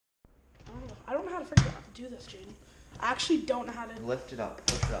do this, Jaden. I actually don't know how to... Lift it up.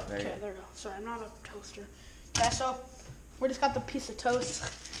 Push it up. There you go. Okay, there we go. Sorry, I'm not a toaster. Okay, so we just got the piece of toast.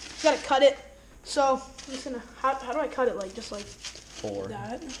 Just gotta cut it. So I'm just gonna... How do I cut it? Like, just like... 4.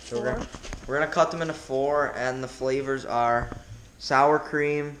 That. So 4. we're gonna cut them into 4, and the flavors are sour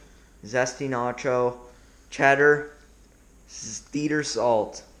cream, zesty nacho, cheddar, theater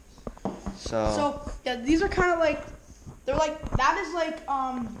salt. So yeah, these are kind of like, they're like, that is like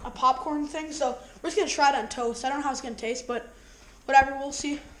a popcorn thing. So we're just gonna try it on toast. I don't know how it's gonna taste, but whatever, we'll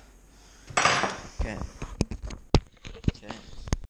see. Okay.